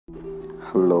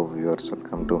Hello viewers,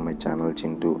 welcome to my channel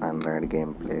Chintu Android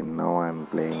Gameplay. Now I am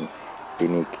playing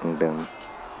Tiny Kingdom.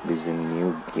 This is a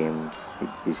new game.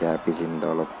 This app is in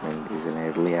development. It is an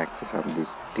early access of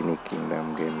this Tiny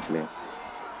Kingdom gameplay.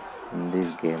 In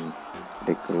this game,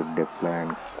 recruit, deploy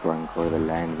and conquer the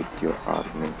land with your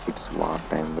army. It's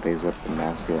wartime. Raise up a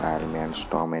massive army and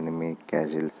storm enemy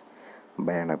castles.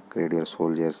 Buy and upgrade your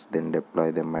soldiers, then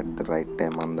deploy them at the right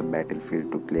time on the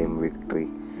battlefield to claim victory.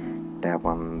 Tap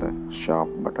on the shop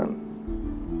button.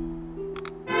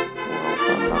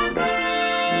 Unlock the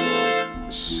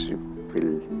new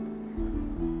shield.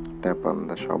 Tap on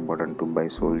the shop button to buy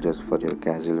soldiers for your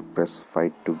castle. Press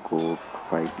fight to go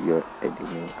fight your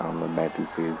enemy on the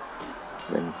battlefield.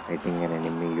 When fighting an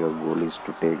enemy, your goal is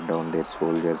to take down their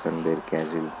soldiers and their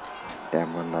castle. Tap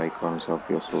on the icons of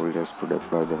your soldiers to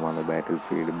deploy them on the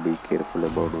battlefield. Be careful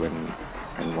about when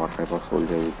and what type of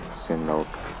soldier you send out.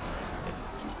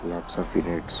 Lots of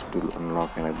units to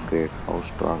unlock and upgrade. How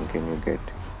strong can you get?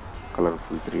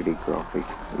 Colorful 3D graphic,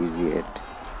 easy yet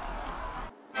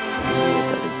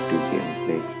addictive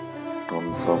gameplay.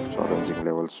 Tons of challenging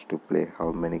levels to play.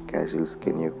 How many castles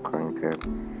can you conquer?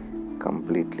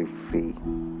 Completely free.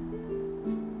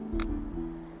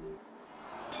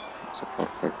 It's a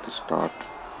perfect start.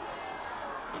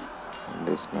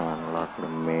 This now unlock the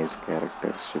maze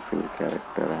character, shuffle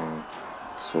character and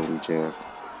soldier.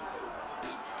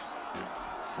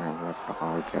 Unlock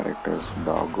all characters,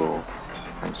 doggo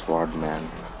and swordman.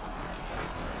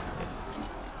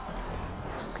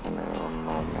 I don't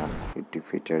know man, you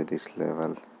defeated this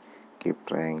level. Keep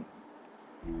trying.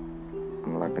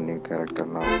 Unlock a new character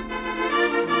now.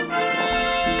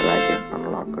 Dragon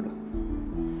unlocked.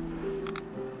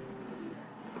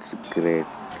 It's a great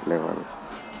level.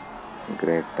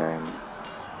 Great time.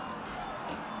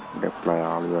 Deploy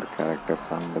all your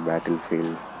characters on the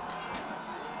battlefield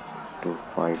to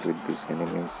fight with these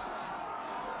enemies.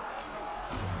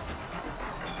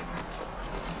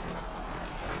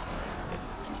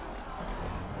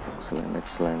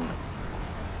 Excellent.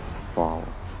 Wow.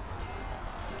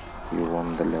 You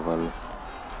won the level.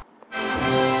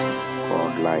 It's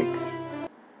godlike.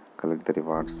 Collect the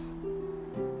rewards.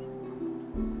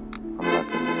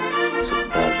 Unlocking new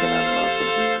dragon unlocked.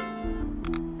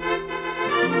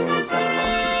 Maze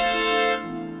unlocked.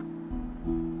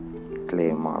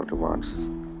 Claim all rewards.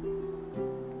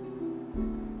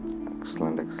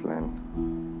 Excellent.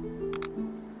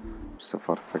 It's a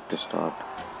perfect start.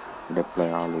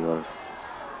 Deploy all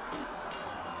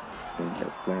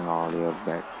your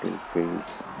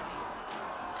battlefields.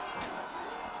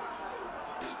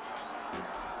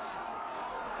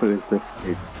 Press the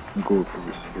fight. Go to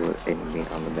your enemy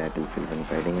on the battlefield. When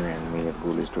fighting an enemy, your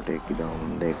goal is to take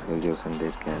down their soldiers and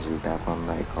their castle. Tap on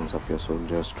the icons of your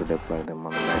soldiers to deploy them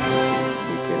on the battlefield.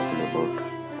 Be careful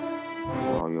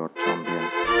about your champion and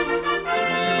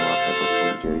what type of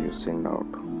soldier you send out.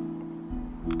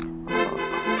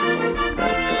 Maze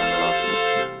character unlocked.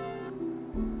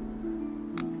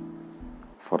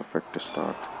 Perfect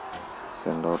start.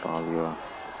 Send out all your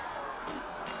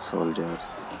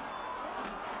soldiers.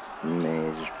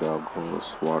 Mage, doggo,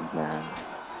 swordman,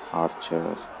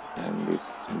 archer, and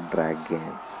this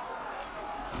dragon.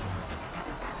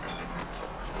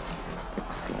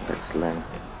 Excellent.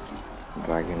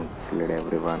 Dragon killed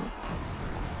everyone.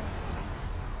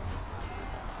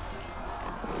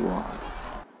 Wow.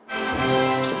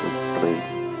 It's a victory.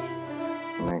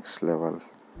 Next level.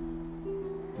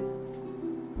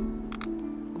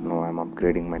 Now I'm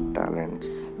upgrading my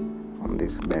talents on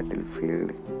this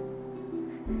battlefield.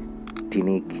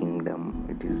 Tiny Kingdom.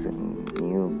 It is a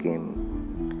new game.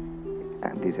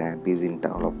 This app is in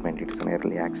development. It is an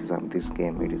early access of this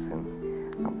game. It is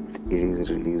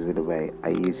released by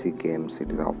IEC Games.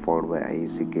 It is offered by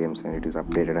IEC Games and it is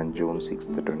updated on June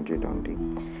 6th, 2020.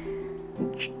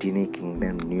 Tiny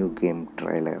Kingdom new game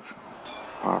trailer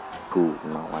part 2.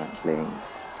 Now I am playing.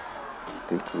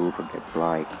 Recruit,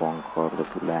 deploy, conquer the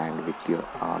land with your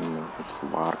army. It's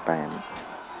wartime.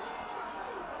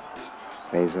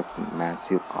 Raise up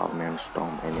massive army and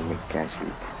storm enemy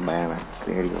castles. Buy and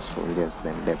upgrade your soldiers,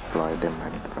 then deploy them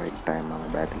at the right time on the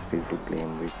battlefield to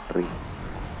claim victory.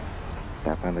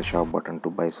 Tap on the shop button to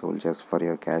buy soldiers for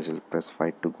your castle. Press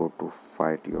fight to go to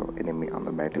fight your enemy on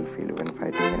the battlefield. When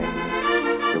fighting an enemy,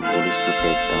 your goal is to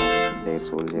take down their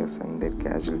soldiers and their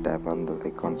castle. Tap on the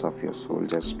icons of your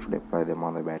soldiers to deploy them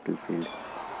on the battlefield.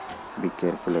 Be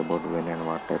careful about when and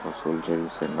what type of soldier you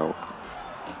send out.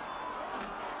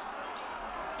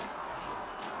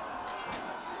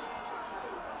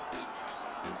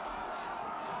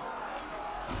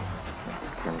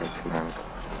 Excellent.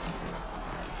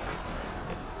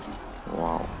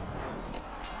 Wow.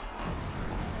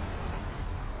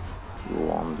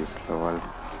 on this level.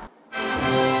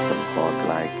 Some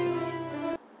godlike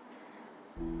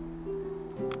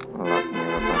unlock new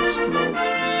weapons, mage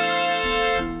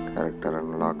character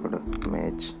unlocked,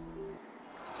 mage.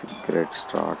 It's a great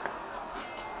start.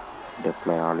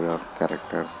 Deploy all your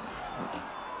characters,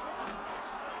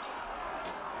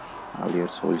 all your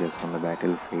soldiers on the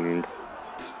battlefield.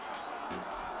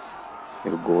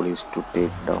 Your goal is to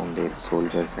take down their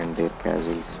soldiers and their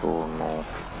casualties, so no,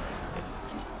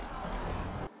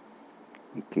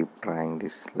 you keep trying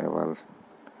this level.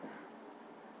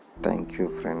 Thank you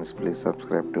friends, please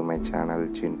subscribe to my channel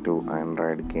Chintu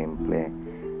Android Gameplay.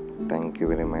 Thank you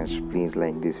very much. Please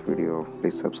like this video,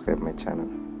 please subscribe my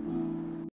channel.